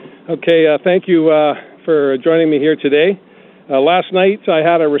Okay, thank you for joining me here today. Last night I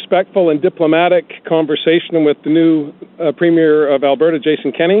had a respectful and diplomatic conversation with the new Premier of Alberta,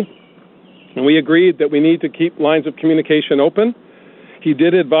 Jason Kenney, and we agreed that we need to keep lines of communication open. He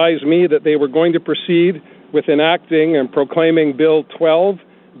did advise me that they were going to proceed with enacting and proclaiming Bill 12,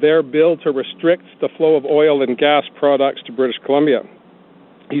 their bill to restrict the flow of oil and gas products to British Columbia.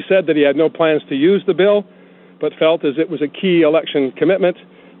 He said that he had no plans to use the bill, but felt as it was a key election commitment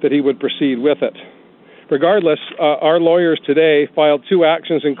that he would proceed with it. Regardless, our lawyers today filed 2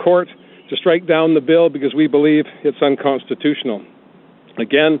 actions in court to strike down the bill because we believe it's unconstitutional.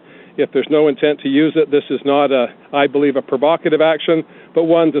 Again, if there's no intent to use it, this is not, I believe, a provocative action, but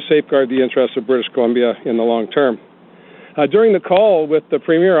one to safeguard the interests of British Columbia in the long term. During the call with the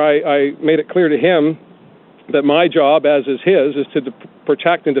Premier, I made it clear to him that my job, as is his, is to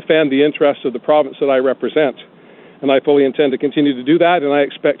protect and defend the interests of the province that I represent. And I fully intend to continue to do that, and I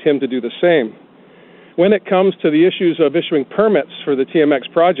expect him to do the same. When it comes to the issues of issuing permits for the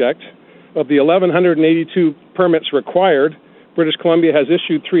TMX project, of the 1,182 permits required, British Columbia has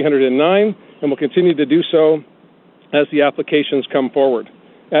issued 309 and will continue to do so as the applications come forward.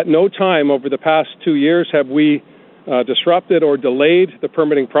 At no time over the past 2 years have we disrupted or delayed the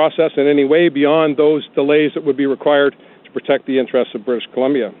permitting process in any way beyond those delays that would be required to protect the interests of British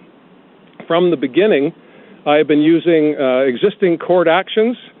Columbia. From the beginning, I have been using existing court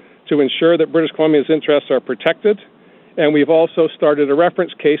actions to ensure that British Columbia's interests are protected, and we've also started a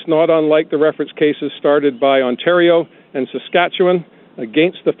reference case, not unlike the reference cases started by Ontario and Saskatchewan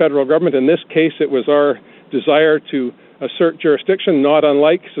against the federal government. In this case, it was our desire to assert jurisdiction, not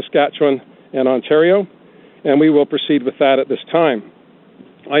unlike Saskatchewan and Ontario, and we will proceed with that at this time.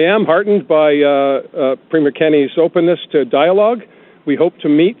 I am heartened by Premier Kenney's openness to dialogue. We hope to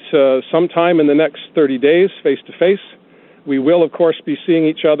meet sometime in the next 30 days, face-to-face. We will, of course, be seeing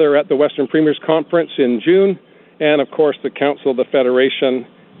each other at the Western Premiers Conference in June, and, of course, the Council of the Federation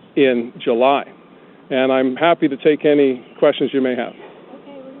in July. And I'm happy to take any questions you may have.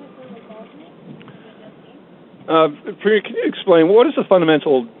 Premier, can you explain what is the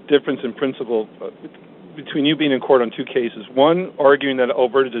fundamental difference in principle between you being in court on 2 cases? One, arguing that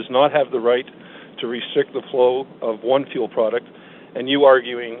Alberta does not have the right to restrict the flow of one fuel product, and you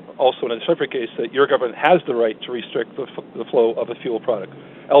arguing also in a separate case that your government has the right to restrict the flow of a fuel product,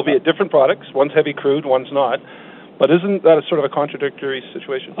 albeit different products. One's heavy crude, one's not. But isn't that a sort of a contradictory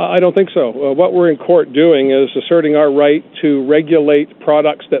situation? I don't think so. What we're in court doing is asserting our right to regulate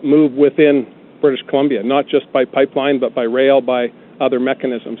products that move within British Columbia, not just by pipeline, but by rail, by other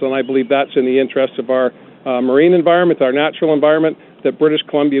mechanisms. And I believe that's in the interest of our marine environment, our natural environment, that British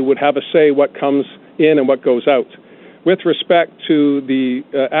Columbia would have a say what comes in and what goes out. With respect to the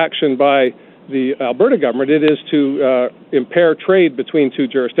action by the Alberta government, it is to impair trade between 2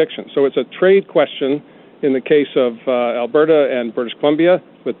 jurisdictions. So it's a trade question in the case of Alberta and British Columbia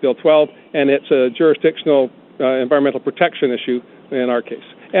with Bill 12, and it's a jurisdictional environmental protection issue in our case.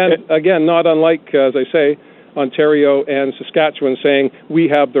 And again, not unlike, as I say, Ontario and Saskatchewan saying we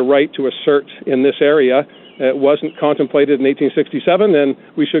have the right to assert in this area. It wasn't contemplated in 1867, and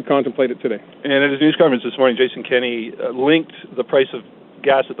we should contemplate it today. And at his news conference this morning, Jason Kenney linked the price of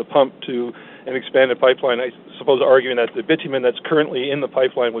gas at the pump to an expanded pipeline, I suppose arguing that the bitumen that's currently in the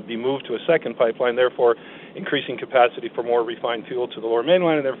pipeline would be moved to a second pipeline, therefore increasing capacity for more refined fuel to the Lower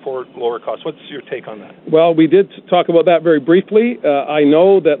Mainland and therefore lower costs. What's your take on that? Well, we did talk about that very briefly. I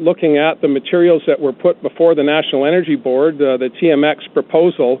know that looking at the materials that were put before the National Energy Board, the TMX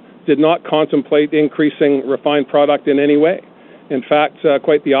proposal did not contemplate increasing refined product in any way. In fact,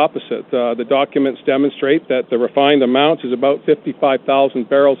 quite the opposite. The documents demonstrate that the refined amount is about 55,000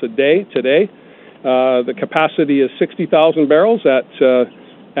 barrels a day today. The capacity is 60,000 barrels at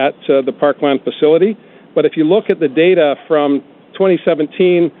the Parkland facility. But if you look at the data from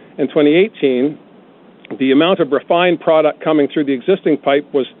 2017 and 2018, the amount of refined product coming through the existing pipe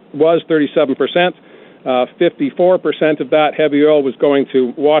was 37%. 54% of that heavy oil was going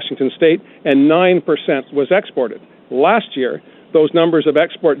to Washington State, and 9% was exported. Last year, those numbers of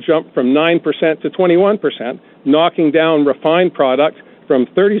export jumped from 9% to 21%, knocking down refined product from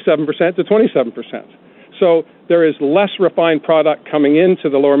 37% to 27%. So there is less refined product coming into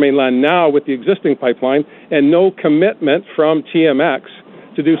the Lower Mainland now with the existing pipeline, and no commitment from TMX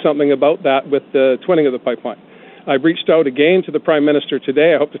to do something about that with the twinning of the pipeline. I've reached out again to the Prime Minister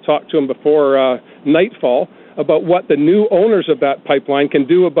today. I hope to talk to him before nightfall about what the new owners of that pipeline can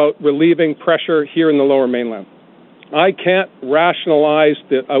do about relieving pressure here in the Lower Mainland. I can't rationalize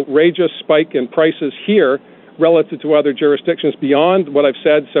the outrageous spike in prices here relative to other jurisdictions beyond what I've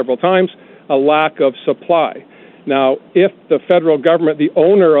said several times, a lack of supply. Now, if the federal government, the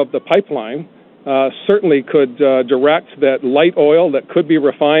owner of the pipeline, certainly could direct that light oil that could be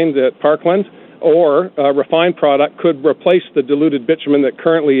refined at Parkland or refined product could replace the diluted bitumen that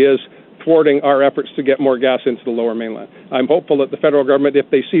currently is thwarting our efforts to get more gas into the Lower Mainland. I'm hopeful that the federal government, if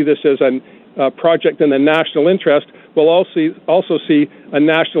they see this as a project in the national interest, will also see a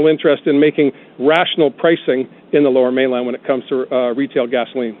national interest in making rational pricing in the Lower Mainland when it comes to retail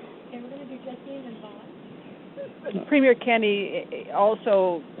gasoline. Premier Kenney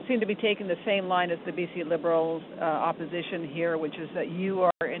also seemed to be taking the same line as the BC Liberals' opposition here, which is that you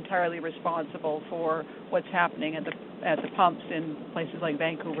are entirely responsible for what's happening at the pumps in places like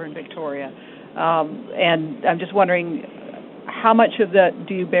Vancouver and Victoria. And I'm just wondering, how much of that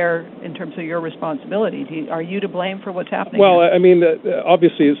do you bear in terms of your responsibility? Are you to blame for what's happening? Well, I mean,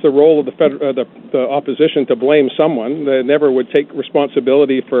 obviously it's the role of the opposition to blame someone. They never would take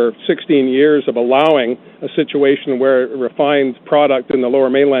responsibility for 16 years of allowing a situation where refined product in the Lower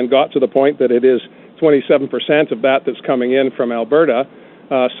Mainland got to the point that it is 27% of that's coming in from Alberta.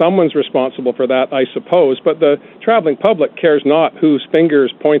 Someone's responsible for that, I suppose, but the traveling public cares not whose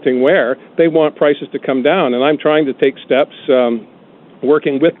finger's pointing where. They want prices to come down, and I'm trying to take steps,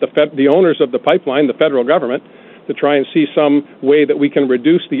 working with the owners of the pipeline, the federal government, to try and see some way that we can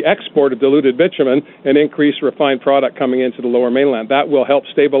reduce the export of diluted bitumen and increase refined product coming into the Lower Mainland. That will help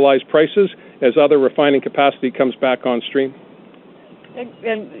stabilize prices as other refining capacity comes back on stream.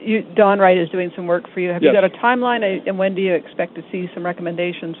 And Don Wright is doing some work for you. Have you got a timeline, and when do you expect to see some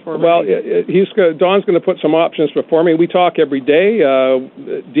recommendations for? Well, Don's going to put some options before me. We talk every day.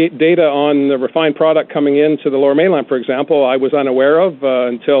 Data on the refined product coming into the Lower Mainland, for example, I was unaware of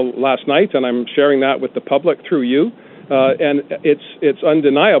until last night, and I'm sharing that with the public through you. And it's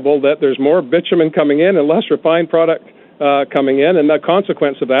undeniable that there's more bitumen coming in and less refined product coming in, and the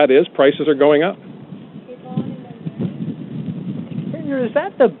consequence of that is prices are going up. Is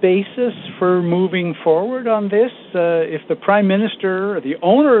that the basis for moving forward on this? If the Prime Minister or the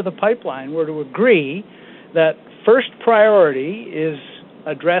owner of the pipeline were to agree that first priority is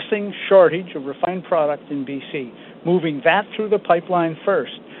addressing shortage of refined product in BC, moving that through the pipeline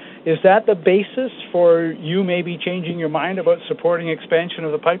first, is that the basis for you maybe changing your mind about supporting expansion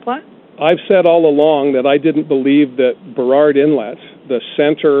of the pipeline? I've said all along that I didn't believe that Burrard Inlet, the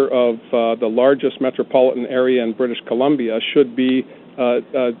center of the largest metropolitan area in British Columbia, should be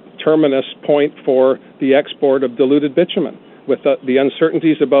a terminus point for the export of diluted bitumen. With the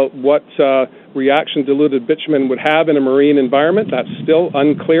uncertainties about what reaction diluted bitumen would have in a marine environment, that's still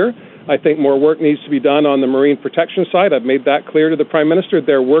unclear. I think more work needs to be done on the marine protection side. I've made that clear to the Prime Minister.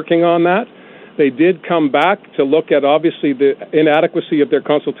 They're working on that. They did come back to look at, obviously, the inadequacy of their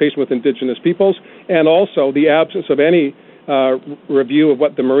consultation with Indigenous peoples and also the absence of any review of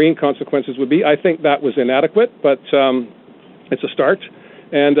what the marine consequences would be. I think that was inadequate, but it's a start.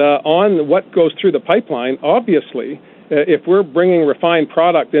 And on what goes through the pipeline, obviously, if we're bringing refined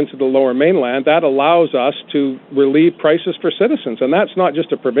product into the Lower Mainland, that allows us to relieve prices for citizens. And that's not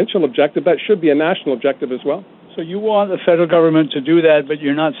just a provincial objective, that should be a national objective as well. So you want the federal government to do that, but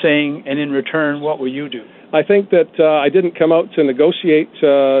you're not saying, and in return, what will you do? I think that I didn't come out to negotiate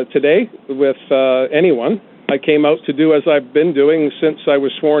today with anyone. I came out to do as I've been doing since I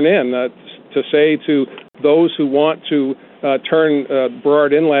was sworn in, to say to those who want to turn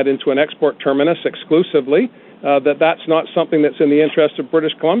Burrard Inlet into an export terminus exclusively, that's not something that's in the interest of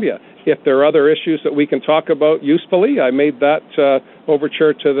British Columbia. If there are other issues that we can talk about usefully, I made that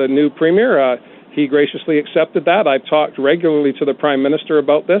overture to the new Premier. He graciously accepted that. I've talked regularly to the Prime Minister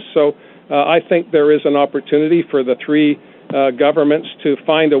about this, so I think there is an opportunity for the three governments to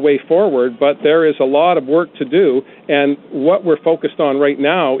find a way forward, but there is a lot of work to do, and what we're focused on right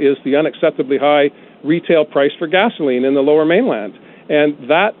now is the unacceptably high retail price for gasoline in the Lower Mainland. And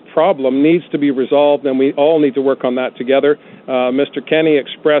that problem needs to be resolved, and we all need to work on that together. Mr. Kenney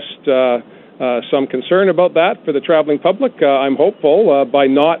expressed some concern about that for the traveling public. I'm hopeful by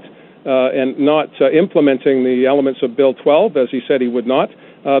not implementing the elements of Bill 12, as he said he would not,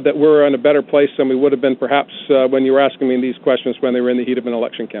 that we're in a better place than we would have been perhaps when you were asking me these questions when they were in the heat of an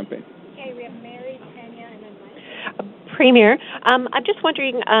election campaign. Okay, we have Mary, Tanya, and then Mike. Premier, I'm just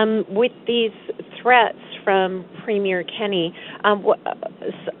wondering, with these threats from Premier Kenney,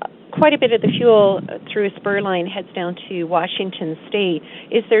 quite a bit of the fuel through a spur line heads down to Washington State.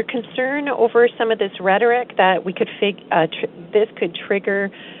 Is there concern over some of this rhetoric that we could this could trigger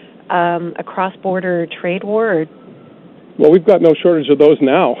a cross-border trade war? Well, we've got no shortage of those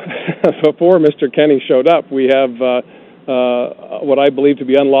now. Before Mr. Kenney showed up, we have what I believe to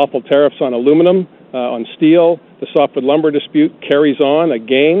be unlawful tariffs on aluminum, on steel. The softwood lumber dispute carries on. A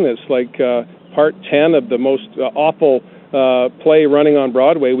gang that's like part 10 of the most awful play running on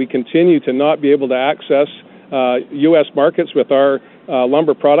Broadway. We continue to not be able to access U.S. markets with our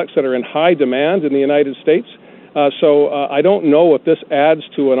lumber products that are in high demand in the United States. So I don't know if this adds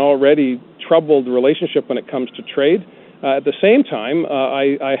to an already troubled relationship when it comes to trade. At the same time,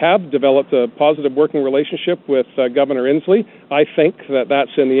 I have developed a positive working relationship with Governor Inslee. I think that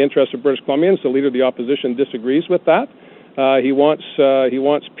that's in the interest of British Columbians. The Leader of the Opposition disagrees with that. He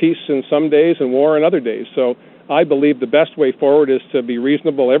wants peace in some days and war in other days. So I believe the best way forward is to be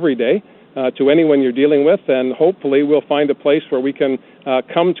reasonable every day to anyone you're dealing with, and hopefully we'll find a place where we can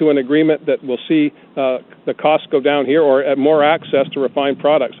come to an agreement that will see the costs go down here, or more access to refined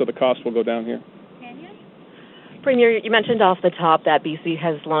products, so the costs will go down here. Premier, you mentioned off the top that BC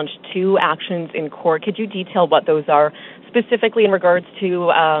has launched 2 actions in court. Could you detail what those are, specifically in regards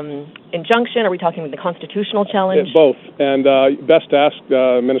to injunction? Are we talking the constitutional challenge? Both, and best ask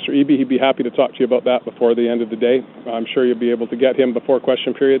Minister Eby. He'd be happy to talk to you about that before the end of the day. I'm sure you'll be able to get him before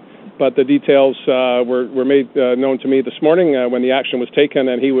question period. But the details were made known to me this morning when the action was taken,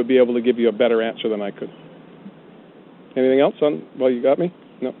 and he would be able to give you a better answer than I could. Anything else on? Well, you got me?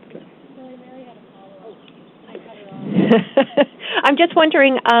 No? Okay. I'm just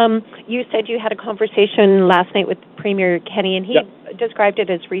wondering, you said you had a conversation last night with Premier Kenney, and he described it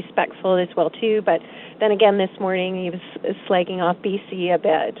as respectful as well, too, but then again this morning he was slagging off BC a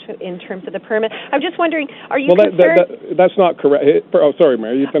bit in terms of the permit. I'm just wondering, are you concerned? That's not correct. Oh, sorry,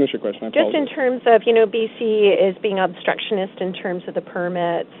 Mary, you finish your question. Just in terms of, BC is being obstructionist in terms of the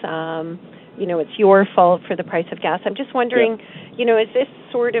permits, it's your fault for the price of gas. I'm just wondering, is this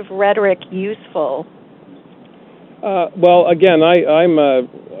sort of rhetoric useful? Well, again, I'm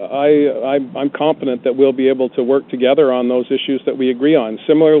confident that we'll be able to work together on those issues that we agree on.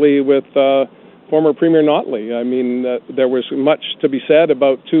 Similarly with former Premier Notley. I mean, there was much to be said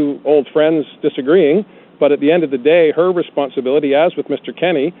about 2 old friends disagreeing, but at the end of the day, her responsibility, as with Mr.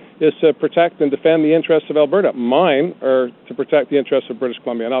 Kenney, is to protect and defend the interests of Alberta. Mine are to protect the interests of British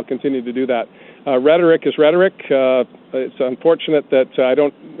Columbia, and I'll continue to do that. Rhetoric is rhetoric. It's unfortunate that I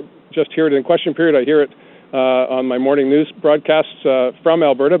don't just hear it in question period. I hear it on my morning news broadcasts from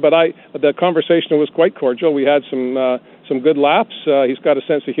Alberta, but the conversation was quite cordial. We had some good laughs. He's got a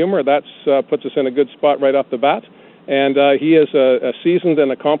sense of humor. That puts us in a good spot right off the bat. And he is a seasoned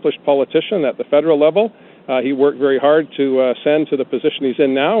and accomplished politician at the federal level. He worked very hard to ascend to the position he's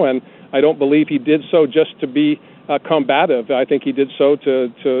in now, and I don't believe he did so just to be combative. I think he did so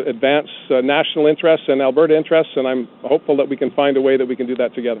to advance national interests and Alberta interests, and I'm hopeful that we can find a way that we can do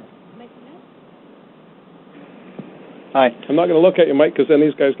that together. Hi. I'm not going to look at you, Mike, because then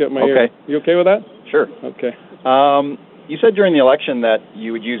these guys get my ear. You okay with that? Sure. Okay. You said during the election that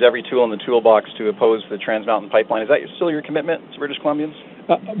you would use every tool in the toolbox to oppose the Trans Mountain Pipeline. Is that still your commitment to British Columbians?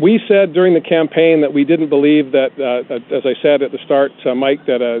 We said during the campaign that we didn't believe that, as I said at the start, Mike,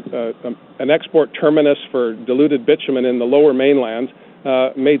 that an export terminus for diluted bitumen in the lower mainland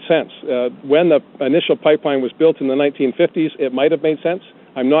made sense. When the initial pipeline was built in the 1950s, it might have made sense.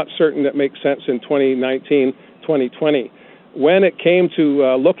 I'm not certain it makes sense in 2019, 2020. When it came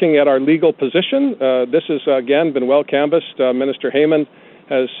to looking at our legal position, this has, again, been well canvassed. Minister Heyman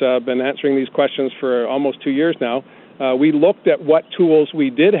has been answering these questions for almost 2 years now. We looked at what tools we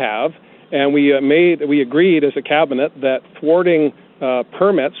did have, and we agreed as a cabinet that thwarting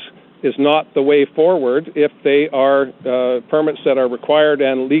permits is not the way forward if they are permits that are required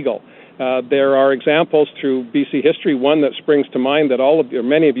and legal. There are examples through BC history. One that springs to mind that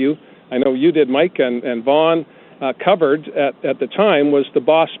many of you, I know you did, Mike, and Vaughn, covered at the time was the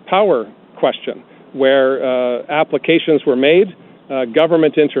Boss Power question, where applications were made,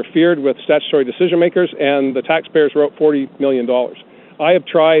 government interfered with statutory decision makers, and the taxpayers wrote $40 million. I have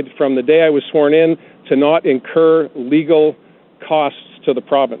tried from the day I was sworn in to not incur legal costs to the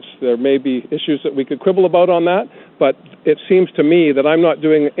province. There may be issues that we could quibble about on that, but it seems to me that I'm not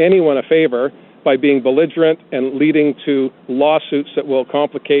doing anyone a favor by being belligerent and leading to lawsuits that will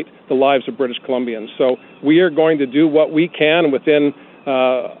complicate the lives of British Columbians. So we are going to do what we can within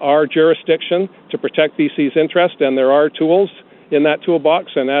our jurisdiction to protect BC's interest, and there are tools in that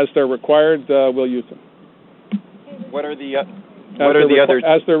toolbox, and as they're required, we'll use them. What are the other?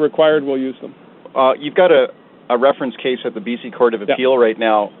 As they're required, we'll use them. You've got a reference case at the BC Court of Appeal right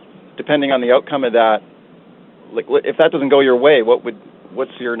now. Depending on the outcome of that, if that doesn't go your way,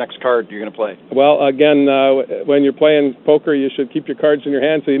 what's your next card you're going to play? Well, again, when you're playing poker, you should keep your cards in your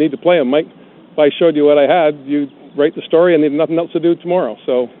hand, so you need to play them, Mike. If I showed you what I had, you'd write the story and there's nothing else to do tomorrow.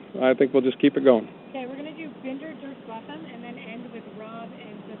 So I think we'll just keep it going. Okay, we're going to do Binder, Dirk, Gotham, and then end with Rob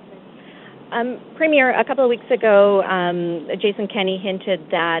and Clifford. Premier, a couple of weeks ago, Jason Kenney hinted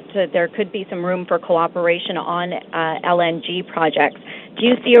that there could be some room for cooperation on LNG projects. Do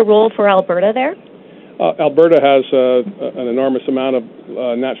you see a role for Alberta there? Alberta has an enormous amount of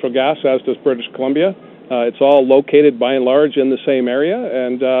natural gas, as does British Columbia. It's all located, by and large, in the same area,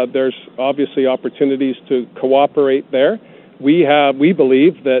 and there's obviously opportunities to cooperate there. We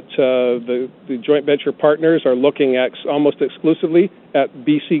believe that the joint venture partners are looking at almost exclusively at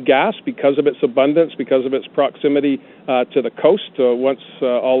BC Gas because of its abundance, because of its proximity to the coast once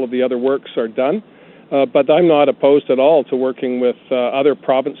all of the other works are done. But I'm not opposed at all to working with other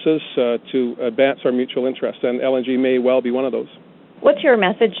provinces to advance our mutual interest, and LNG may well be one of those. What's your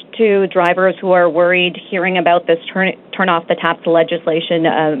message to drivers who are worried hearing about this turn off the taps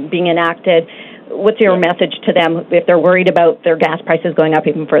legislation being enacted? What's your message to them if they're worried about their gas prices going up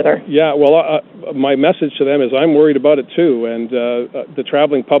even further? Yeah, well, my message to them is I'm worried about it too, and the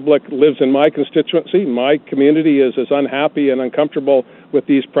traveling public lives in my constituency. My community is as unhappy and uncomfortable with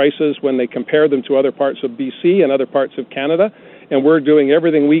these prices when they compare them to other parts of BC and other parts of Canada, and we're doing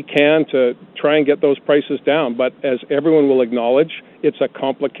everything we can to try and get those prices down. But as everyone will acknowledge, it's a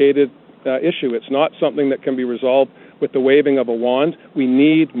complicated issue. It's not something that can be resolved with the waving of a wand. We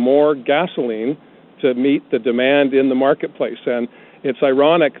need more gasoline to meet the demand in the marketplace. And it's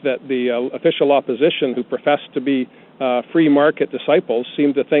ironic that the official opposition, who profess to be free market disciples,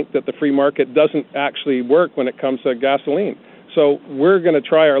 seem to think that the free market doesn't actually work when it comes to gasoline. So we're going to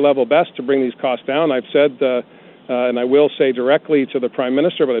try our level best to bring these costs down. I've said, and I will say directly to the Prime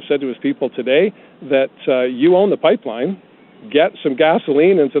Minister, but I've said to his people today, that you own the pipeline. Get some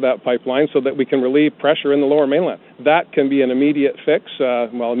gasoline into that pipeline so that we can relieve pressure in the Lower Mainland. That can be an immediate fix.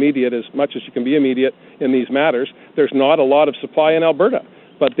 Immediate as much as you can be immediate in these matters. There's not a lot of supply in Alberta,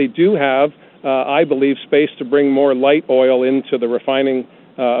 but they do have, I believe, space to bring more light oil into the refining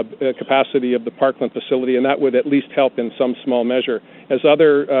capacity of the Parkland facility, and that would at least help in some small measure. As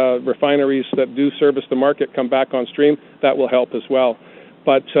other refineries that do service the market come back on stream, that will help as well.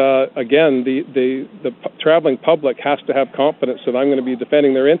 But again, the traveling public has to have confidence that I'm going to be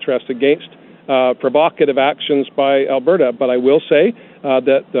defending their interests against provocative actions by Alberta. But I will say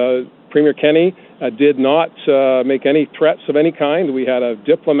that Premier Kenney did not make any threats of any kind. We had a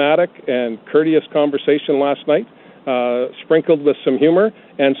diplomatic and courteous conversation last night, sprinkled with some humor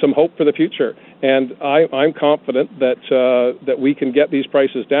and some hope for the future. And I'm confident that we can get these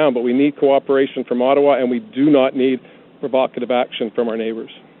prices down, but we need cooperation from Ottawa, and we do not need provocative action from our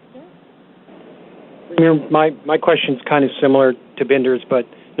neighbours. My question's kind of similar to Binder's, but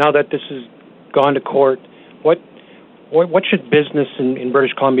now that this has gone to court, what should business in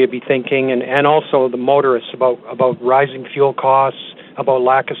British Columbia be thinking, and also the motorists about rising fuel costs, about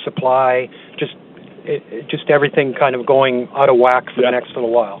lack of supply, just everything kind of going out of whack for the next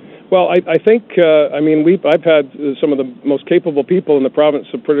little while? Well, I think, I've had some of the most capable people in the province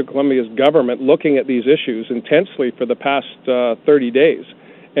of British Columbia's government looking at these issues intensely for the past 30 days.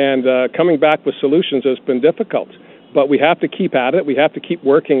 And coming back with solutions has been difficult. But we have to keep at it. We have to keep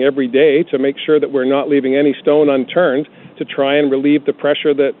working every day to make sure that we're not leaving any stone unturned to try and relieve the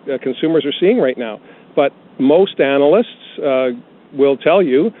pressure that consumers are seeing right now. But most analysts will tell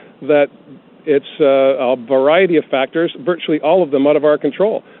you that it's a variety of factors, virtually all of them out of our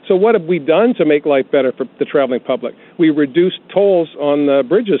control. So what have we done to make life better for the traveling public? We reduced tolls on the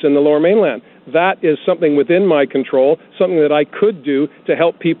bridges in the Lower Mainland. That is something within my control, something that I could do to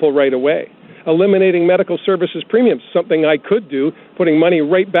help people right away. Eliminating medical services premiums, something I could do, putting money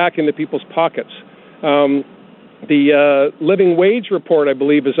right back into people's pockets. The living wage report, I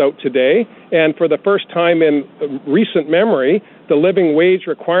believe, is out today, and for the first time in recent memory, the living wage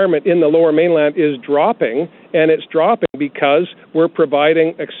requirement in the Lower Mainland is dropping, and it's dropping because we're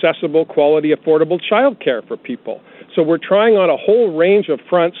providing accessible, quality, affordable childcare for people. So we're trying on a whole range of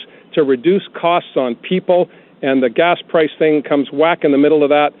fronts to reduce costs on people, and the gas price thing comes whack in the middle of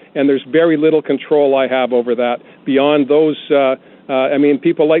that, and there's very little control I have over that beyond those.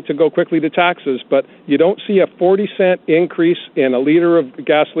 People like to go quickly to taxes, but you don't see a 40-cent increase in a liter of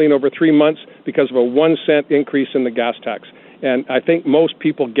gasoline over 3 months because of a 1-cent increase in the gas tax. And I think most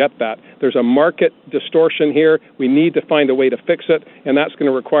people get that. There's a market distortion here. We need to find a way to fix it, and that's going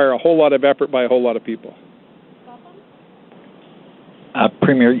to require a whole lot of effort by a whole lot of people.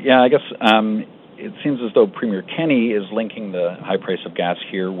 Premier, I guess it seems as though Premier Kenney is linking the high price of gas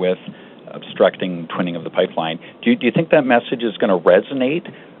here with obstructing twinning of the pipeline. Do you think that message is going to resonate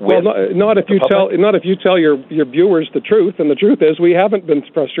with? Well, not if you tell your viewers the truth, and the truth is we haven't been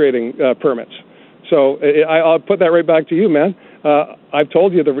frustrating permits. So I'll put that right back to you, man. I've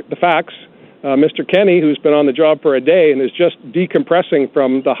told you the facts. Mr. Kenney, who's been on the job for a day and is just decompressing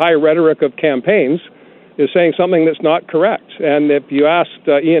from the high rhetoric of campaigns, is saying something that's not correct. And if you asked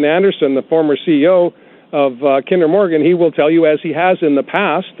Ian Anderson, the former CEO of Kinder Morgan, he will tell you, as he has in the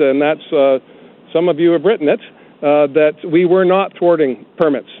past, and that's some of you have written it, that we were not thwarting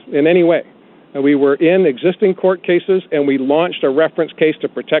permits in any way. We were in existing court cases, and we launched a reference case to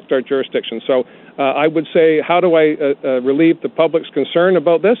protect our jurisdiction. So I would say, how do I relieve the public's concern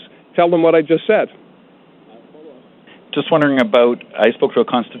about this? Tell them what I just said. Just wondering about, I spoke to a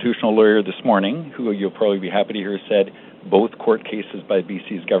constitutional lawyer this morning, who you'll probably be happy to hear said both court cases by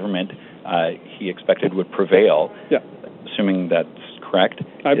BC's government he expected would prevail. Yeah. Assuming that's correct.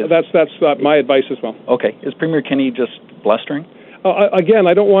 That's my advice as well. Okay. Is Premier Kenney just blustering? Again,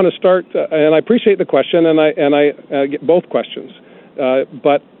 I don't want to start, and I appreciate the question, and I get both questions,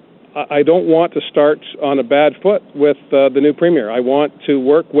 but I don't want to start on a bad foot with the new Premier. I want to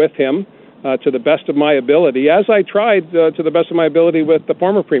work with him to the best of my ability, as I tried to the best of my ability with the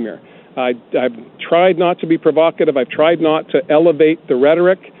former Premier. I've tried not to be provocative. I've tried not to elevate the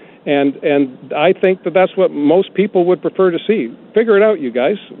rhetoric, and I think that that's what most people would prefer to see. Figure it out, you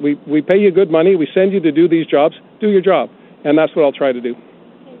guys. We pay you good money. We send you to do these jobs. Do your job. And that's what I'll try to do.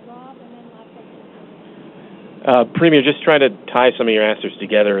 Premier, just trying to tie some of your answers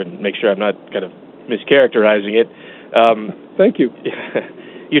together and make sure I'm not kind of mischaracterizing it. Thank you.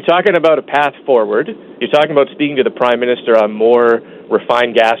 You're talking about a path forward. You're talking about speaking to the Prime Minister on more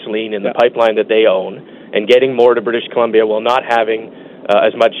refined gasoline in the pipeline that they own and getting more to British Columbia while not having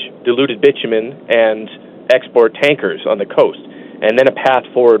as much diluted bitumen and export tankers on the coast, and then a path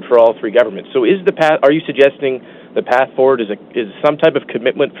forward for all three governments. So are you suggesting the path forward is some type of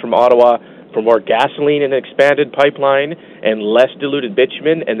commitment from Ottawa for more gasoline in an expanded pipeline and less diluted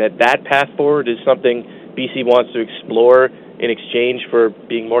bitumen, and that path forward is something BC wants to explore in exchange for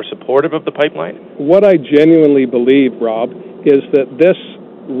being more supportive of the pipeline? What I genuinely believe, Rob, is that this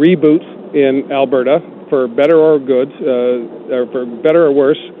reboot in Alberta, for better or good, or for better or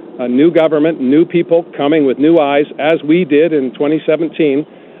worse, a new government, new people coming with new eyes, as we did in 2017,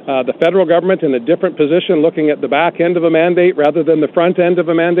 the federal government in a different position, looking at the back end of a mandate rather than the front end of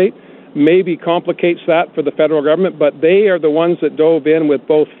a mandate, maybe complicates that for the federal government, but they are the ones that dove in with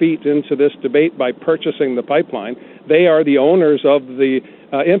both feet into this debate by purchasing the pipeline. They are the owners of the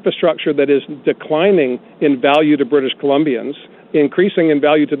infrastructure that is declining in value to British Columbians, increasing in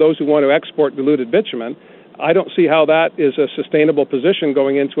value to those who want to export diluted bitumen. I don't see how that is a sustainable position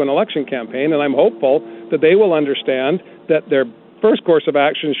going into an election campaign, and I'm hopeful that they will understand that their first course of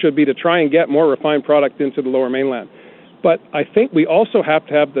action should be to try and get more refined product into the Lower Mainland. But I think we also have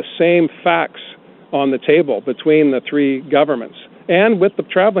to have the same facts on the table between the three governments and with the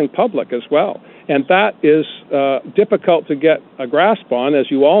traveling public as well. And that is difficult to get a grasp on,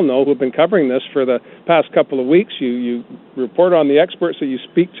 as you all know, who've been covering this for the past couple of weeks. You report on the experts that you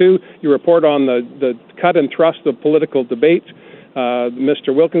speak to. You report on the cut and thrust of political debate.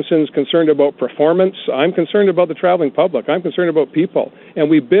 Mr. Wilkinson's concerned about performance. I'm concerned about the traveling public. I'm concerned about people. And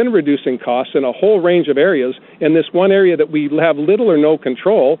we've been reducing costs in a whole range of areas. And this one area that we have little or no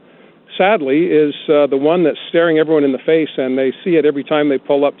control, sadly, is the one that's staring everyone in the face, and they see it every time they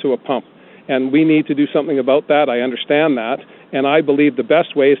pull up to a pump. And we need to do something about that. I understand that. And I believe the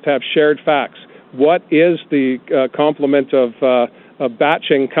best way is to have shared facts. What is the complement of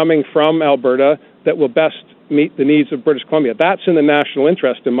batching coming from Alberta that will best meet the needs of British Columbia? That's in the national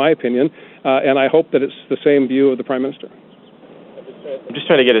interest, in my opinion, and I hope that it's the same view of the Prime Minister. I'm just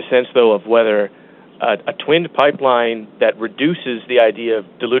trying to get a sense, though, of whether a twinned pipeline that reduces the idea of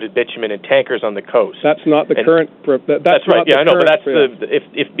diluted bitumen and tankers on the coast. That's not the current. That's right. Yeah, I know, but that's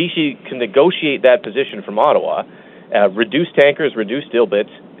if BC can negotiate that position from Ottawa, reduce tankers, reduce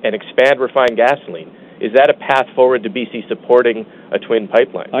dilbits, and expand refined gasoline. Is that a path forward to BC supporting a twin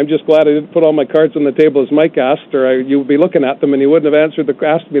pipeline? I'm just glad I didn't put all my cards on the table as Mike asked, or you would be looking at them and you wouldn't have asked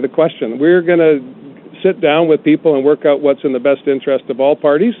me the question. We're going to sit down with people and work out what's in the best interest of all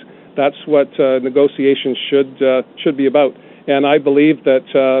parties. That's what negotiations should be about. And I believe that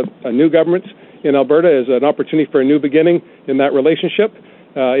a new government in Alberta is an opportunity for a new beginning in that relationship.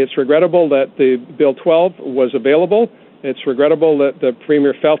 It's regrettable that the Bill 12 was available. It's regrettable that the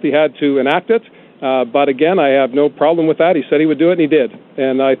Premier felt he had to enact it. But again, I have no problem with that. He said he would do it, and he did.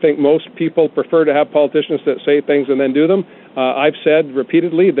 And I think most people prefer to have politicians that say things and then do them. I've said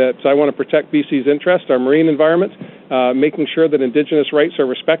repeatedly that I want to protect BC's interest, our marine environment, making sure that Indigenous rights are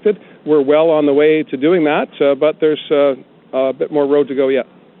respected. We're well on the way to doing that, but there's a bit more road to go yet.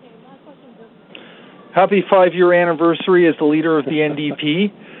 Happy 5-year anniversary as the leader of the NDP.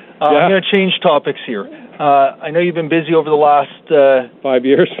 I'm going to change topics here. I know you've been busy over the last 5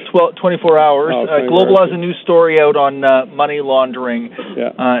 years, 24 hours. Global has a new story out on money laundering,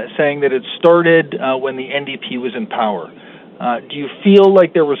 saying that it started when the NDP was in power. Do you feel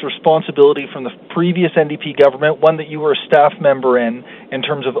like there was responsibility from the previous NDP government, one that you were a staff member in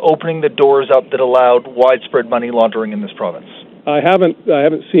terms of opening the doors up that allowed widespread money laundering in this province? I haven't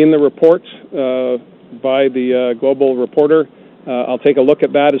seen the reports by the Global reporter. I'll take a look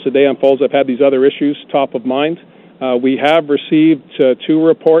at that as the day unfolds. I've had these other issues top of mind. We have received 2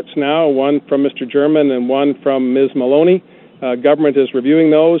 reports now, one from Mr. German and one from Ms. Maloney. Government is reviewing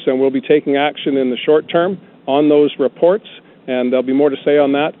those, and we'll be taking action in the short term on those reports, and there'll be more to say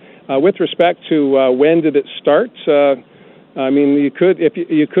on that. With respect to when did it start, I mean, you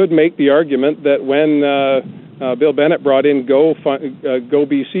could make the argument that when Bill Bennett brought in Go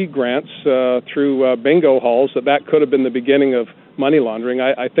BC grants through bingo halls, that could have been the beginning of money laundering.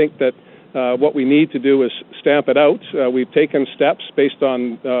 I think that what we need to do is stamp it out. We've taken steps based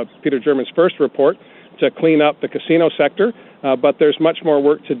on Peter German's first report to clean up the casino sector, but there's much more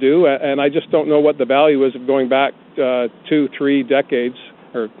work to do, and I just don't know what the value is of going back 2-3 decades,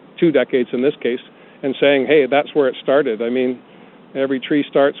 or 2 decades in this case, and saying, hey, that's where it started. I mean, every tree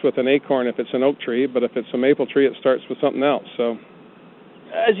starts with an acorn if it's an oak tree, but if it's a maple tree, it starts with something else. So,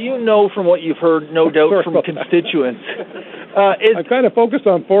 as you know from what you've heard, no doubt from constituents, I'm kind of focused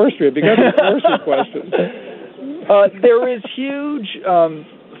on forestry because of forestry questions. There is huge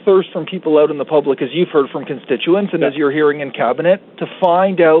thirst from people out in the public, as you've heard from constituents and as you're hearing in cabinet, to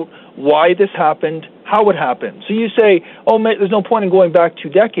find out why this happened, how it happened. So you say, there's no point in going back 2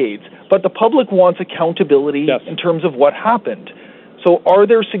 decades, but the public wants accountability in terms of what happened. So are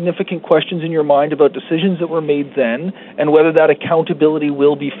there significant questions in your mind about decisions that were made then and whether that accountability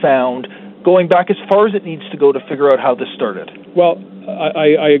will be found going back as far as it needs to go to figure out how this started? Well,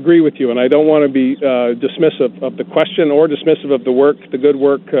 I agree with you, and I don't want to be dismissive of the question or dismissive of the work, the good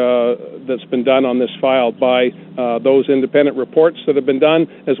work that's been done on this file by those independent reports that have been done,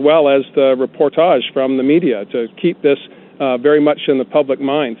 as well as the reportage from the media to keep this very much in the public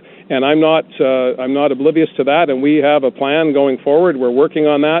mind. And I'm not oblivious to that, and we have a plan going forward. We're working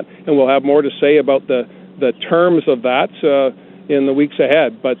on that, and we'll have more to say about the terms of that in the weeks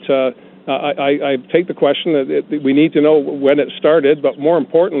ahead. But I take the question that we need to know when it started, but more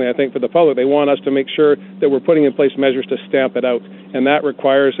importantly, I think for the public, they want us to make sure that we're putting in place measures to stamp it out. And that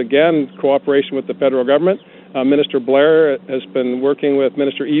requires, again, cooperation with the federal government. Minister Blair has been working with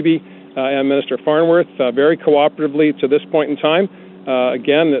Minister Eby and Minister Farnworth very cooperatively to this point in time.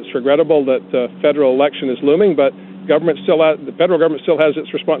 Again, it's regrettable that the federal election is looming, but the federal government still has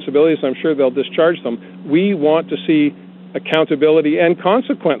its responsibilities. I'm sure they'll discharge them. We want to see accountability and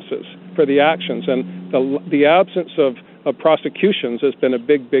consequences for the actions, and the absence of prosecutions has been a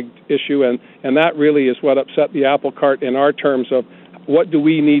big issue, and that really is what upset the apple cart in our terms of what do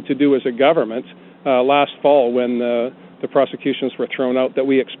we need to do as a government last fall when the prosecutions were thrown out that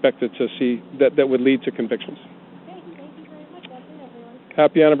we expected to see that would lead to convictions.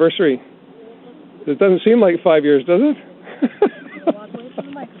 Happy anniversary. It doesn't seem like 5 years, does it? Walk away from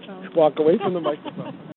the microphone. Walk away from the microphone.